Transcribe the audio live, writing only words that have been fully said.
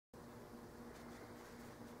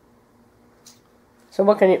So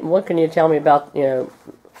what can you tell me about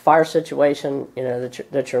fire situation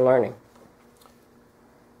that you're learning?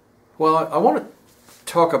 Well, I want to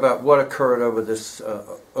talk about what occurred over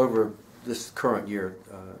this current year,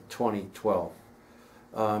 2012,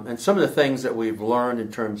 and some of the things that we've learned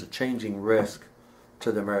in terms of changing risk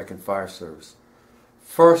to the American Fire Service.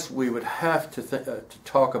 First, we would have to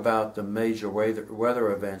talk about the major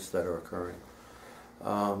weather events that are occurring.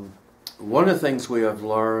 One of the things we have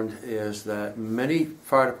learned is that many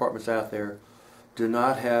fire departments out there do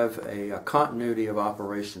not have a continuity of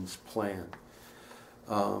operations plan.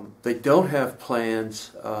 They don't have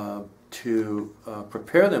plans to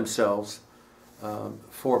prepare themselves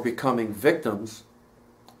for becoming victims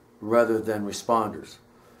rather than responders.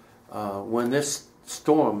 When this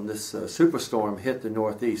storm, this superstorm hit the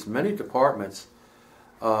Northeast, many departments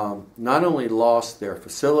not only lost their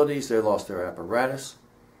facilities, they lost their apparatus,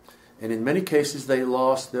 and in many cases they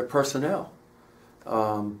lost their personnel.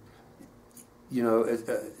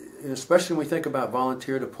 Especially when we think about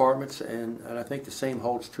volunteer departments, and I think the same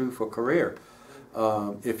holds true for career.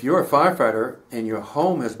 If you're a firefighter and your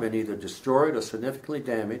home has been either destroyed or significantly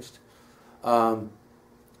damaged,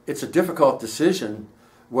 it's a difficult decision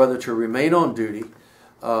whether to remain on duty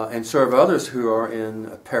and serve others who are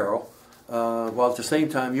in peril, while at the same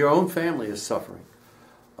time your own family is suffering.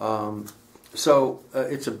 So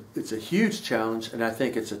it's a huge challenge, and I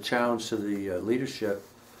think it's a challenge to the leadership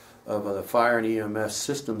of the fire and EMS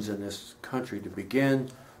systems in this country to begin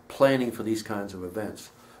planning for these kinds of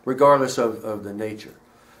events, regardless of the nature.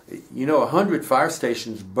 100 fire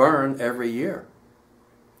stations burn every year.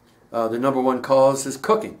 The number one cause is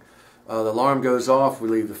cooking. The alarm goes off, we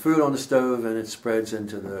leave the food on the stove, and it spreads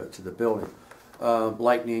into the building.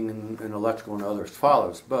 Lightning and electrical and others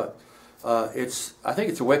follows, but I think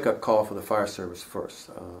it's a wake-up call for the fire service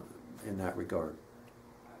first in that regard.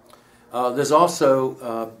 There's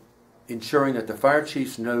also ensuring that the fire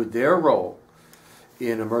chiefs know their role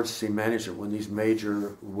in emergency management when these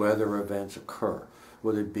major weather events occur,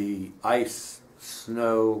 whether it be ice,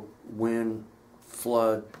 snow, wind,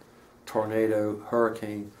 flood, tornado,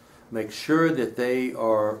 hurricane. Make sure that they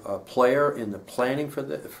are a player in the planning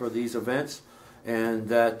for these events, and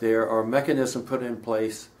that there are mechanisms put in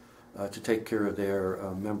place to take care of their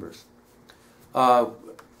members.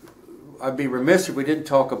 I'd be remiss if we didn't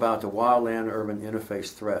talk about the wildland-urban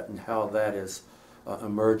interface threat and how that is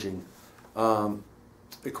emerging.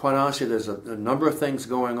 Quite honestly, there's a number of things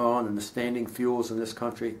going on in the standing fuels in this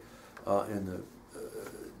country, in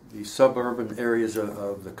the suburban areas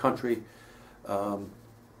of the country.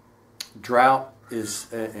 Drought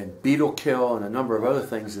and beetle kill and a number of other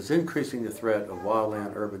things is increasing the threat of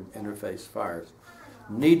wildland-urban interface fires.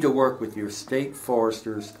 Need to work with your state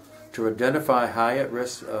foresters to identify high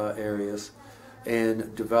at-risk areas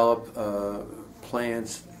and develop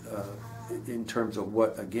plans in terms of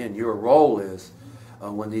what, again, your role is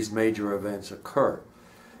when these major events occur.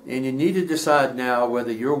 And you need to decide now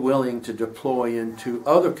whether you're willing to deploy into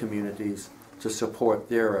other communities to support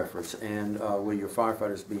their efforts, and will your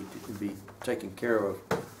firefighters be taken care of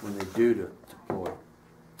when they do deploy.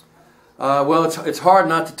 Well, it's hard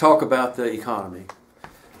not to talk about the economy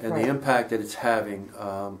and the impact that it's having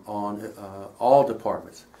on all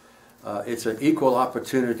departments. It's an equal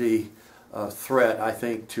opportunity threat, I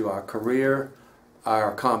think, to our career,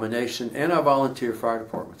 our combination, and our volunteer fire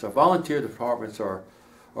departments. Our volunteer departments are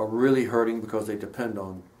really hurting because they depend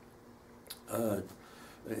on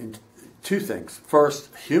two things.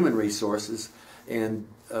 First, human resources, and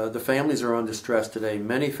the families are under stress today.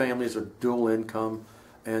 Many families are dual income,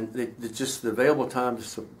 and just the available time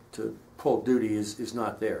to pull duty is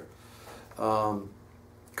not there.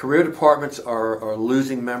 Career departments are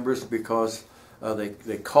losing members because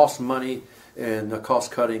they cost money, and the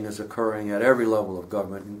cost cutting is occurring at every level of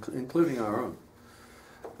government, including our own.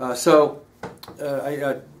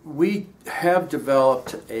 We have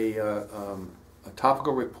developed a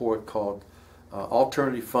topical report called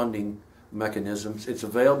Alternative Funding Mechanisms. It's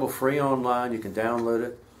available free online. You can download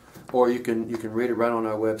it, or you can read it right on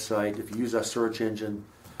our website. If you use our search engine,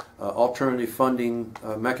 alternative funding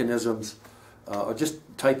mechanisms, or just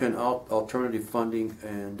type in alternative funding,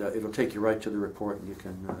 and it'll take you right to the report, and you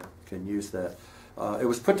can use that. It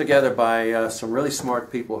was put together by some really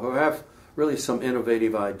smart people who have really some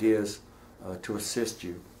innovative ideas to assist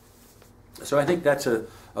you. So I think that's a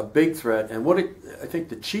big threat, and I think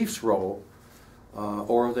the chief's role,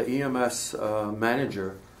 or the EMS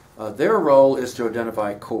manager, their role is to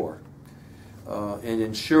identify core and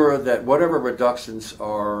ensure that whatever reductions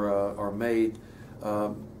are made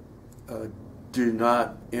do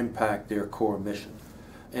not impact their core mission.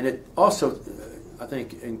 And it also, I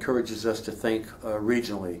think, encourages us to think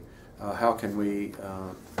regionally. How can we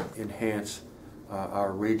enhance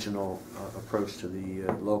our regional approach to the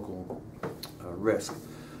local risk?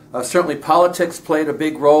 Certainly, politics played a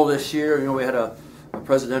big role this year. You know, we had a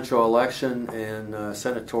presidential election and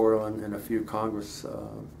senatorial and a few Congress,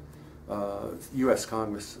 U.S.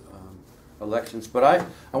 Congress elections. But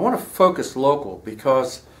I want to focus local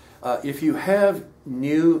because if you have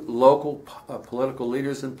new local political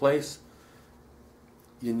leaders in place,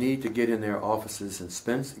 you need to get in their offices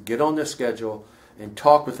and get on their schedule and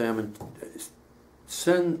talk with them and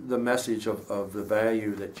send the message of the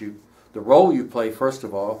value that the role you play first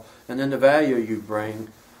of all, and then the value you bring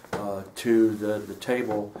to the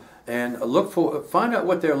table, and find out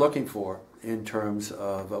what they're looking for in terms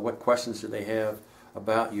of what questions do they have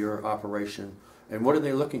about your operation, and what are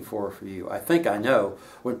they looking for you. I think I know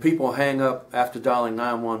when people hang up after dialing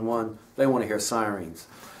 911, they want to hear sirens.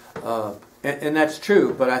 And that's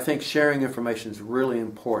true, but I think sharing information is really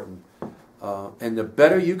important. And the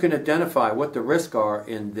better you can identify what the risks are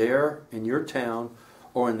in your town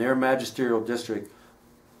or in their magisterial district,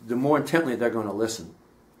 the more intently they're going to listen.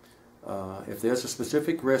 If there's a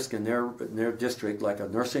specific risk in their district, like a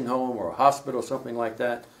nursing home or a hospital or something like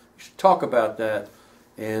that, you should talk about that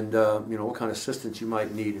and what kind of assistance you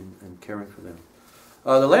might need in caring for them.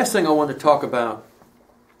 The last thing I want to talk about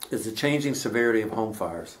is the changing severity of home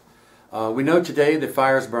fires. We know today that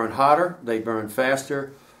fires burn hotter, they burn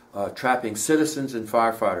faster, trapping citizens and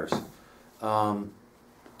firefighters.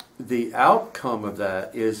 The outcome of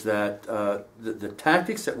that is that the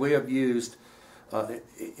tactics that we have used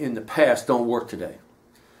in the past don't work today.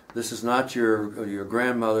 This is not your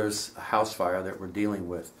grandmother's house fire that we're dealing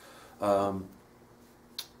with.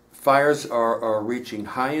 Fires are reaching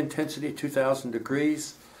high intensity, 2,000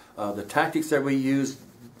 degrees. The tactics that we use,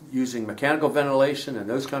 using mechanical ventilation and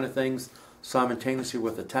those kind of things simultaneously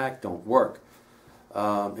with attack, don't work.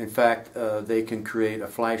 In fact, they can create a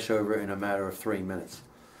flashover in a matter of 3 minutes.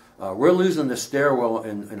 We're losing the stairwell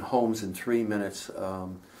in homes in 3 minutes,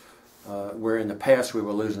 where in the past we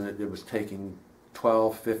were losing it. It was taking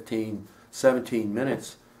 12, 15, 17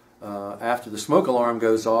 minutes after the smoke alarm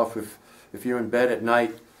goes off. If you're in bed at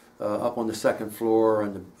night up on the second floor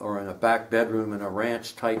or in a back bedroom in a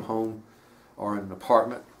ranch-type home or in an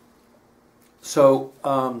apartment. So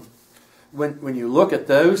when you look at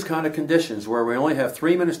those kind of conditions where we only have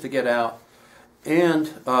 3 minutes to get out, and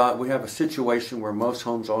we have a situation where most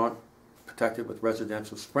homes aren't protected with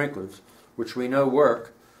residential sprinklers, which we know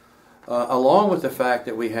work, along with the fact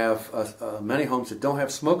that we have many homes that don't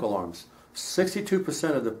have smoke alarms.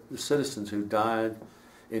 62% of the citizens who died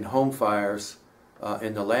in home fires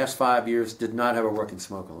in the last 5 years did not have a working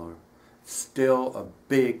smoke alarm. Still a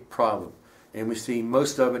big problem. And we see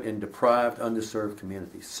most of it in deprived, underserved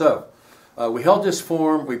communities. So we held this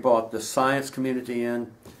forum. We brought the science community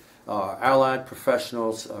in, allied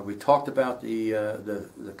professionals. We talked about the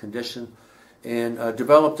condition and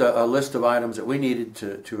developed a list of items that we needed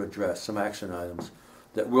to address, some action items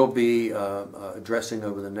that we'll be addressing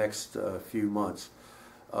over the next few months.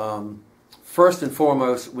 First and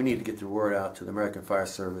foremost, we need to get the word out to the American Fire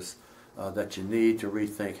Service that you need to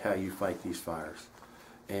rethink how you fight these fires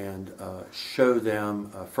and show them,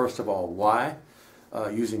 first of all, why,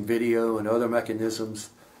 using video and other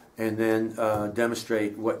mechanisms, and then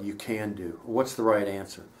demonstrate what you can do. What's the right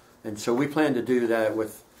answer? And so we plan to do that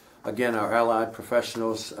with, again, our allied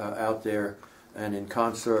professionals out there and in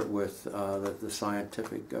concert with the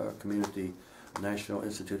scientific community, National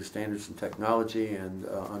Institute of Standards and Technology, and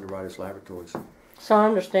Underwriters Laboratories. So I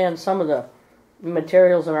understand some of the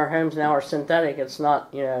materials in our homes now are synthetic. It's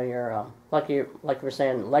not, your like you were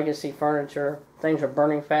saying, legacy furniture. Things are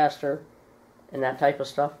burning faster, and that type of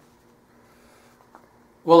stuff.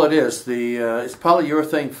 Well, it is. It's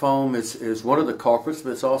polyurethane foam is one of the culprits,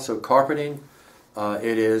 but it's also carpeting.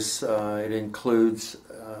 It includes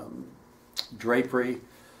drapery.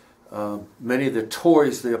 Many of the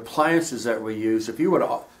toys, the appliances that we use. If you were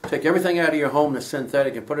to take everything out of your home that's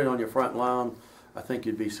synthetic and put it on your front lawn, I think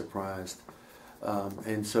you'd be surprised.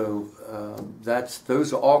 And so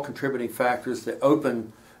those are all contributing factors. The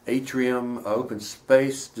open atrium, open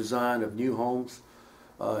space design of new homes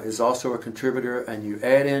is also a contributor, and you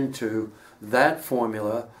add into that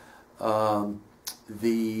formula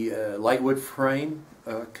the light wood frame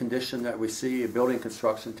condition that we see, a building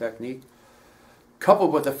construction technique,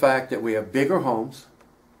 coupled with the fact that we have bigger homes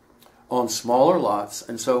on smaller lots,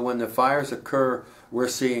 and so when the fires occur, we're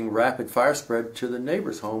seeing rapid fire spread to the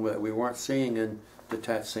neighbor's home that we weren't seeing in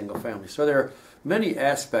detached single family. So there are many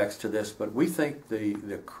aspects to this, but we think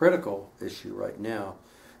the critical issue right now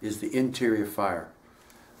is the interior fire.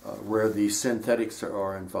 where the synthetics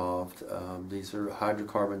are involved. These are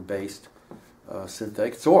hydrocarbon-based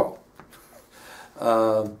synthetics. It's oil.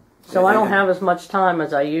 So I don't have as much time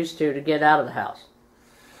as I used to get out of the house.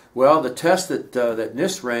 Well, the test that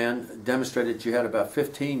NIST ran demonstrated you had about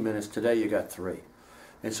 15 minutes. Today you got 3.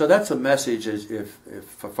 And so that's a message if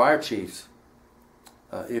for fire chiefs,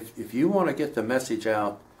 if you want to get the message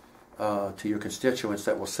out to your constituents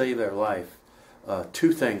that will save their life,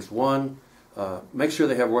 2 things. 1, make sure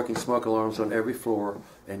they have working smoke alarms on every floor.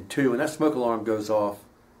 And 2, when that smoke alarm goes off,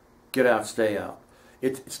 get out, stay out.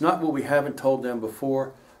 It's not what we haven't told them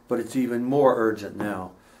before, but it's even more urgent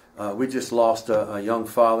now. We just lost a young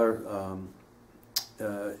father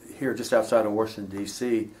here just outside of Washington,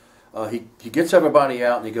 D.C. He gets everybody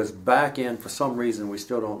out and he goes back in for some reason, we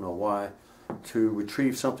still don't know why, to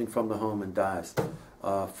retrieve something from the home and dies.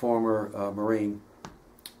 Former Marine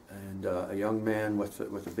and a young man with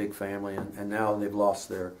a big family, and now they've lost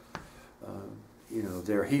their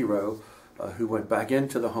hero who went back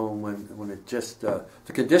into the home when it just the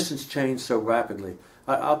conditions changed so rapidly.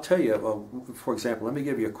 I'll tell you, for example, let me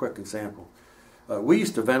give you a quick example. We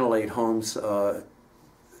used to ventilate homes,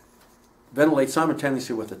 ventilate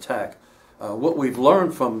simultaneously with attack. What we've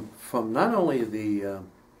learned from not only the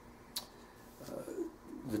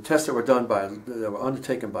tests that were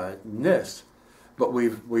undertaken by NIST, but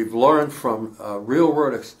we've learned from real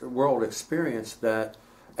world experience that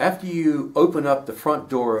after you open up the front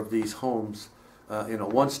door of these homes in a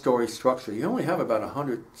 1-story structure, you only have about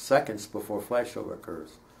 100 seconds before flashover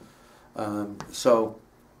occurs. So,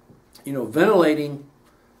 ventilating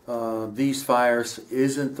these fires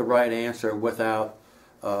isn't the right answer without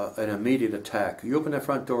an immediate attack. You open that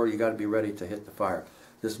front door, you got to be ready to hit the fire.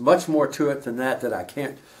 There's much more to it than that I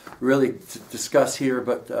can't really discuss here,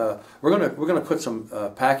 but we're gonna put some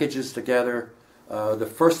packages together. The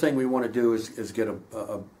first thing we want to do is get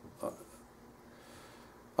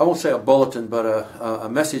I won't say a bulletin, but a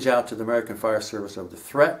message out to the American Fire Service of the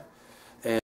threat